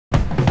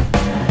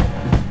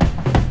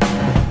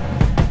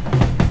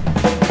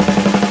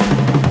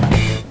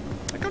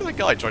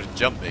why he tried to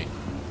jump me.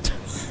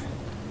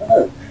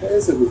 Oh, what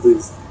is it with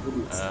these?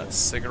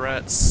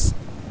 Cigarettes.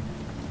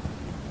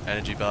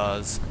 Energy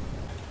bars.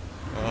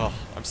 Oh,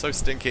 I'm so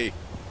stinky.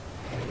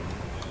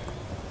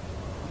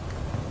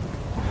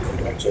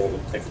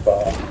 Jordan, take a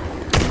bar.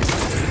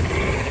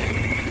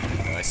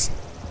 Nice.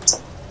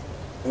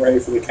 I'm ready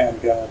for the cam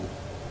gun.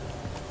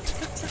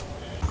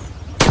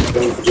 I'm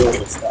going for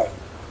Jordan style.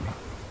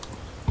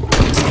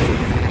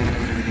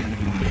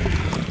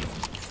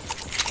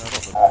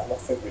 I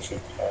think we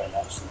should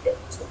actually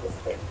get to the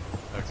thing.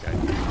 Okay.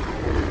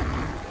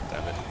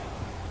 Damn it.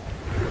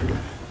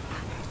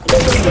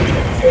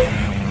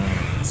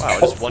 Wow, I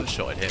just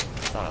one-shotted him.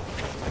 Oh.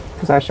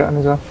 Because I shot him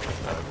as well.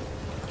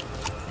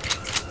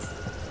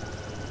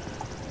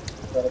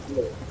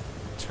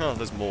 Oh,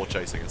 there's more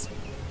chasing us.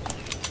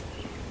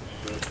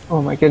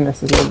 Oh my goodness,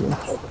 there's loads of them.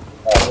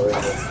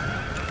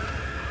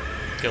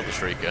 Kill the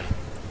Shrieker.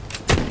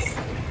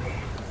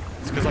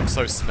 It's because I'm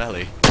so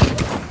smelly.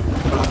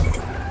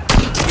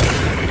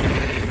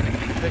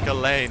 Pick a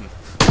lane.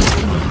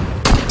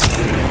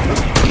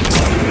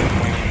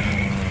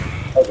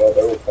 Oh god,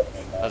 they're all coming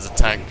in now. There's a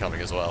tank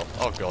coming as well.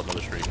 Oh god,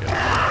 another Shrieker.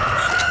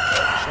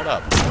 Shut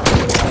up.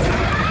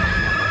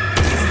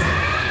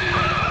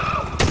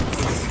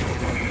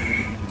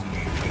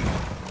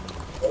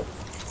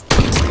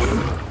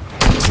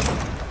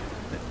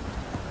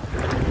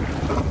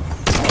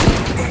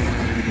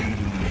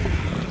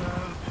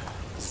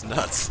 It's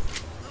nuts.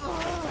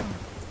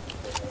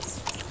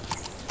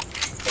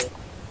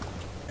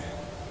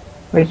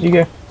 Where did you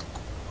go?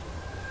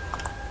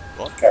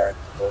 What? Carrying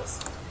the horse.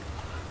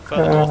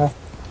 Further north.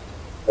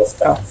 What's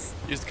that?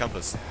 Use the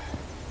compass.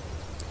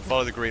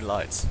 Follow the green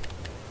lights.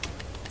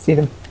 See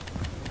them.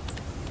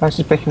 I was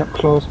just picking up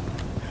claws.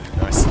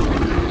 Nice.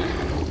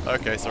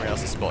 Okay, something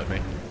else has spotted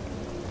me.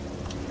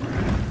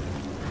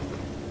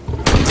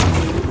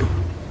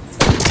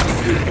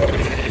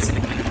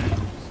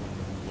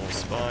 More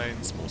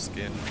spines, more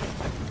skin.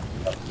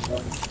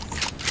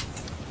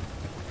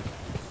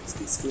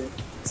 Skin.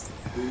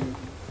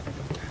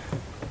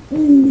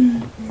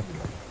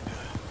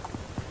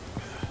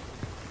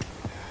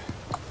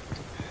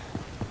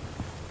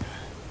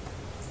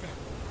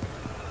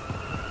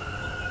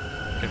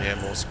 Can hear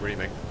more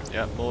screaming.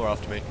 Yeah, more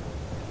after me.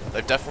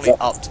 They've definitely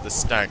upped the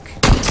stank.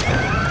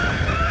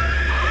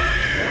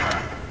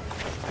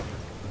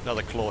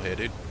 Another claw here,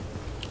 dude.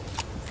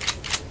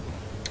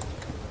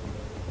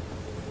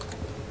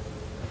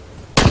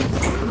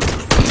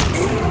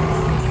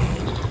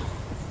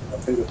 I'll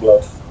take the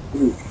blood.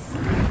 Ooh.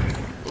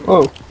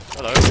 Oh,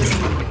 Hello.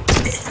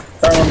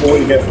 Can't remember what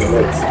you get for the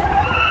legs.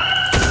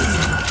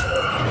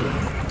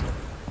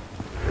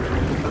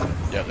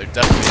 Yeah, they've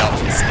definitely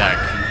upped the stank.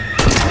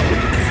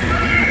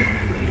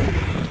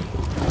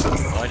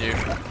 Behind you.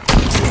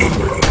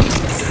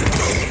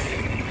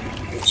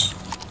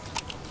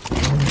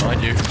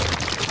 Behind you.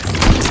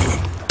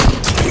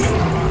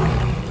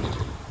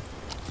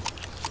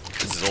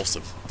 This is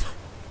awesome.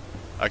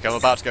 Okay, I'm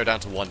about to go down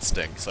to one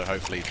sting, so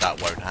hopefully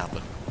that won't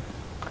happen.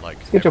 Like,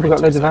 good job we got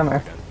loads of ammo.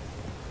 again.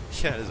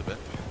 Yeah, it is a bit.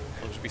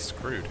 I'll just be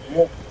screwed.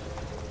 Yeah.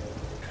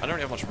 I don't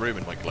really have much room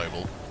in my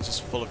global. It's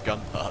just full of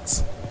gun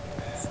parts.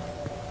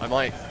 I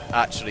might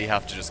actually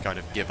have to just kind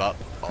of give up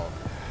on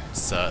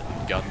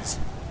certain guns.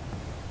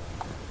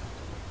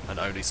 And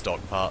only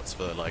stock parts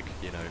for, like,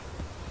 you know,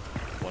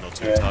 one or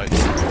two types.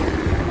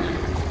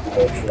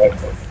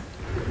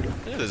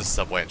 Yeah, there's a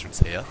subway entrance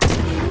here.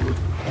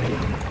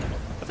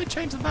 Have they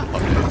changed the map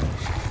up here?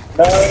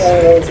 No,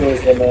 there's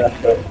always one there,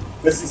 but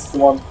this is the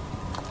one.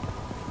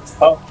 It's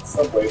part of the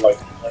subway, like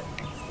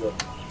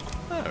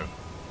Oh.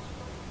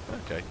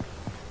 Okay.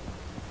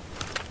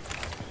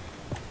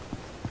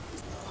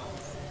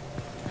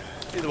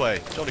 Either way,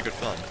 jolly good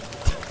fun.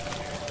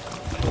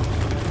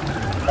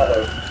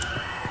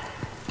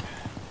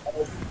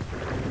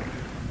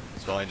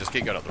 It's fine, just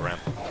keep going up the ramp.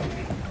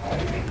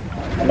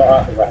 I'm not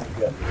at the ramp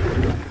yet.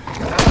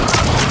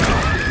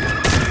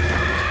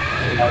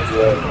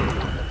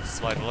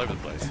 Sliding all over the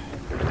place.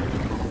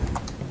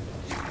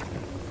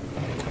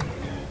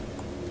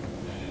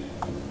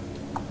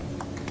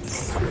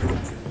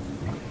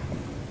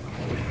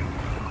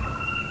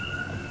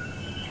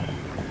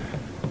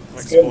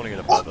 Like spawning it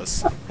above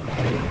us.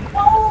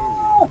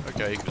 Ooh,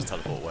 okay, you can just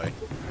teleport away.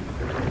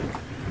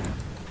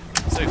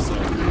 Safe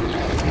zone.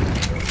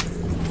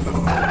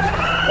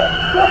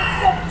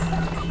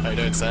 How you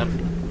doing, Sam?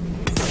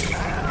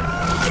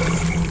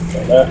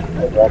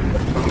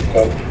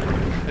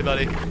 Hey,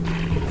 buddy.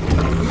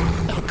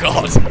 Oh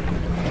god!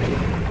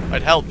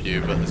 I'd help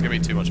you, but there's gonna be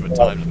too much of a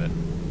time limit.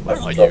 Where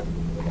are you?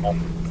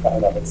 Are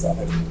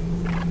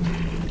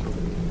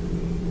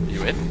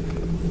you in?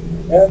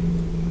 Yeah.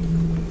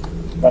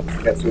 Not to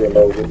get through a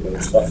low window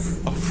and stuff.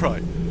 Oh,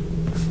 right.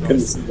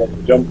 Couldn't see what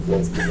the jump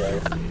was because I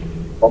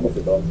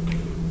vomited on.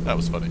 That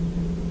was funny.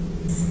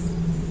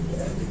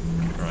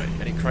 Right,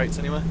 any crates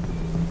anywhere?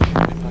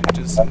 Any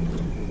packages?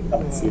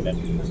 Haven't seen it.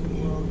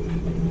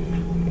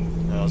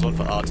 No, there's one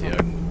for RTO.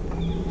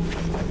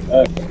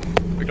 Okay.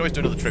 We can always do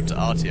another trip to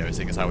RTO,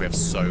 seeing as how we have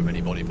so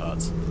many body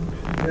parts.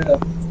 Yeah.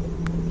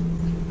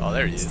 Oh,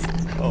 there he is.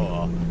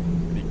 Oh,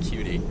 big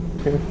cutie.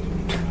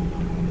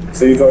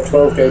 So you've got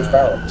 12 gauge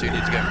barrel. Do you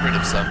need to get rid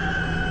of some?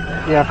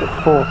 Yeah, I've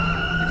got 4.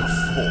 You've got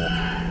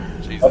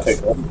 4. Jesus. I'll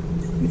take one.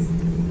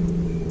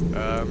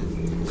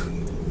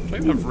 Do I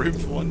have room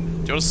for one?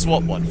 Do you want to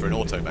swap one for an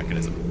auto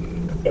mechanism?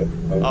 Okay.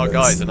 Oh,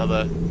 guys,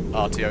 another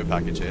RTO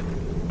package here.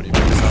 What do you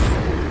make this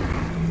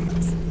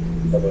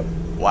up?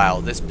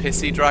 Wow, this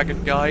pissy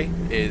dragon guy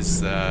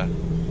is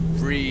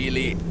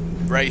really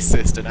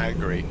racist and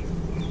angry.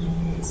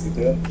 What's he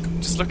doing?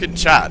 Just look in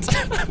chat.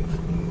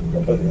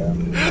 Oh,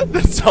 yeah.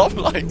 The top,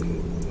 like,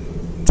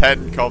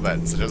 10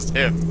 comments are just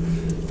him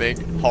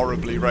being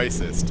horribly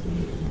racist.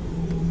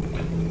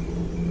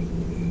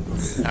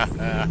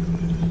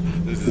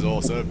 This is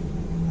awesome.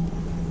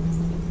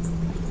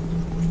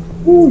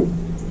 Woo!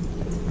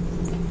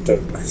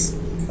 Don't mess.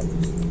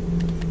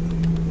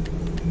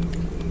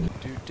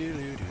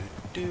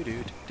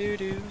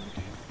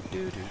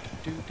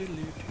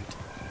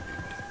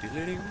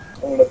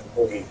 Oh, look,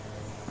 doggy.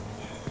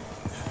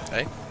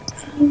 Hey?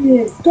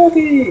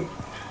 Doggy!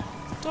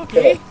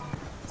 Doggy?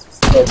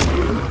 Doggy.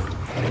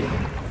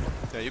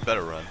 Yeah, you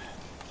better run.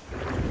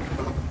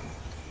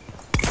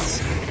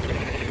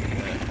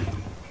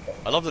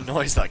 I love the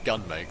noise that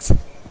gun makes.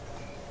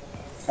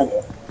 Hang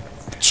on.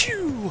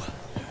 Chew!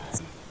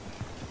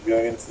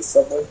 Going into the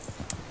subway?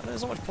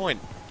 There's not much point.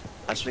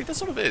 Actually, there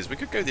sort of is. We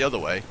could go the other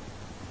way.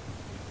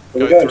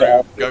 We're going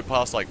to Go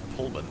past, like,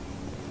 Pullman.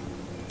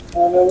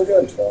 Oh no, we're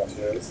going to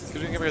Artios.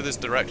 Because we can go this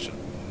direction.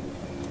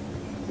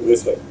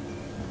 This way.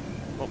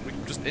 Well, we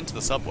can just into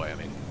the subway, I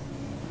mean.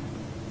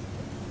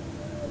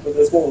 But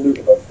there's more loot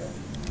above here.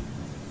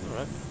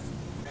 Alright.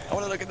 I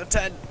want to look at the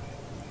tent!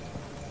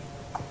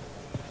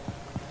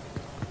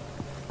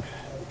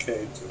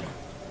 Okay,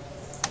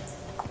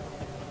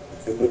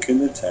 look in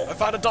the tent. I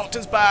found a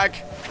doctor's bag!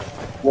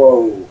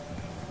 Whoa.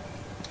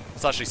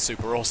 It's actually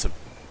super awesome.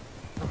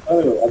 I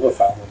don't know, I've never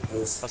found one of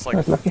those. That's like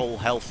That's lucky. full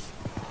health.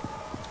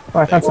 Oh,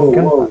 I found some Whoa,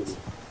 gun whoa. parts.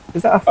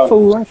 Is that a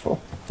full rifle?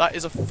 That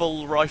is a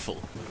full rifle.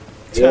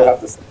 You all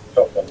have this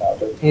shotgun now,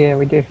 don't you? Yeah,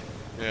 we do.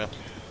 Yeah.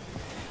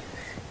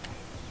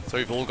 So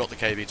we've all got the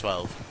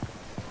KB-12,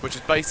 which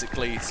is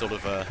basically sort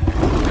of a,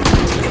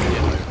 you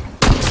know,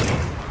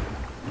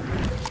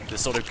 the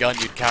sort of gun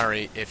you'd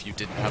carry if you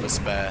didn't have a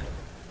spare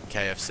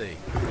KFC.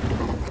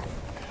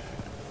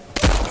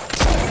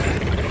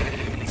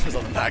 This is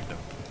on the Magnum.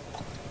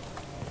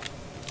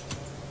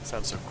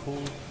 Sounds so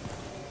cool.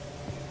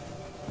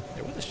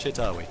 Yeah, where the shit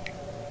are we?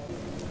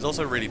 It's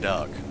also really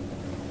dark.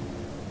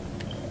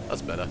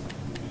 That's better.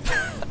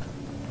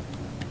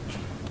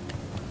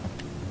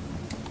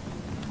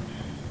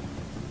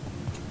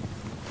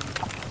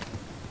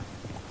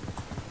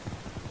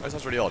 That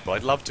sounds really odd, but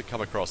I'd love to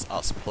come across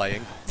us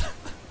playing.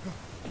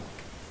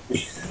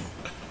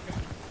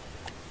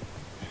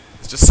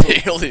 Just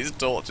see all these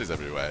torches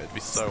everywhere. It'd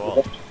be so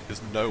odd,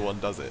 because no one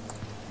does it.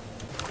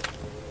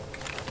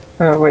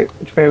 Oh, wait,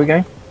 which way are we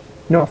going?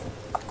 North.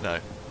 No.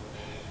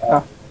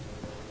 Oh.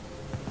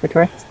 Which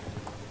way?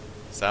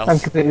 South. I'm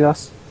completely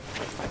lost.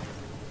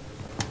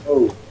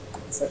 Oh.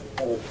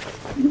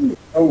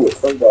 Oh, a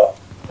crowbar.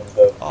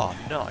 Oh,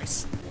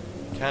 nice.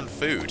 Canned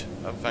food.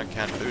 I haven't found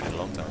canned food in a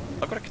long time.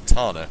 I've got a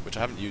katana, which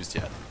I haven't used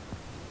yet.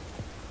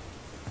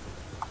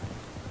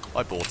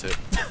 I bought it.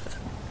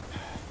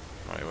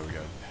 Right, where we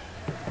go?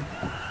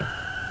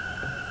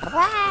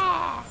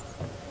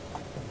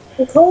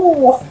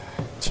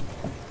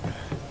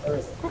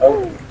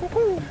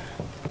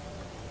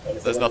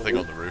 There's nothing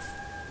on the roof.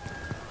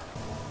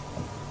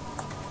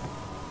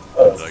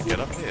 How did I get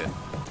up here?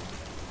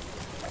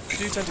 We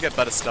do tend to get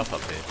better stuff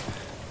up here.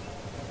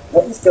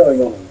 What is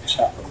going on in the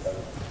chat window?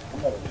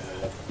 I'm not really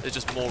sure. It's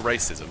just more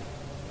racism.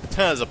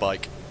 There's a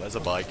bike. There's a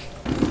bike.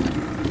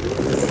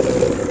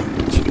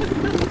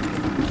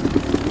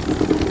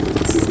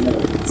 This is not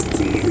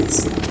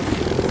easy to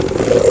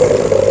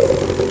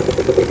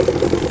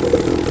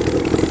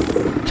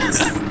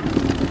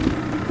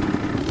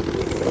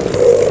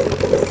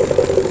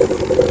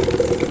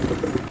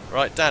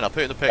Right, Dan, I'll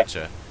put it in the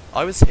picture.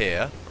 I was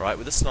here, right,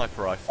 with a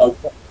sniper rifle,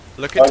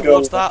 looking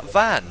towards that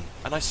van,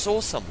 and I saw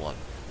someone.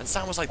 And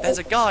Sam was like, there's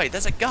a guy,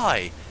 there's a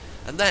guy.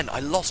 And then I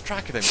lost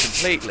track of him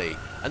completely.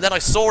 And then I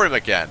saw him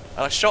again,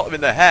 and I shot him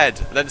in the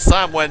head. And then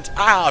Sam went,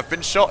 ah, I've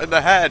been shot in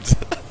the head.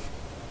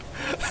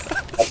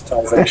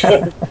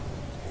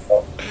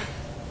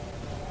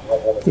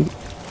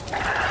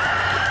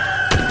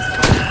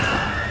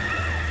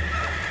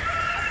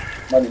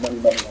 Money, money, money,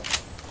 money.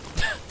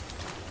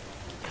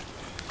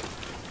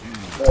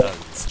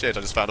 Shit,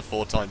 I just found a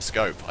 4x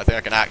scope. I think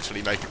I can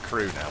actually make a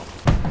crew now.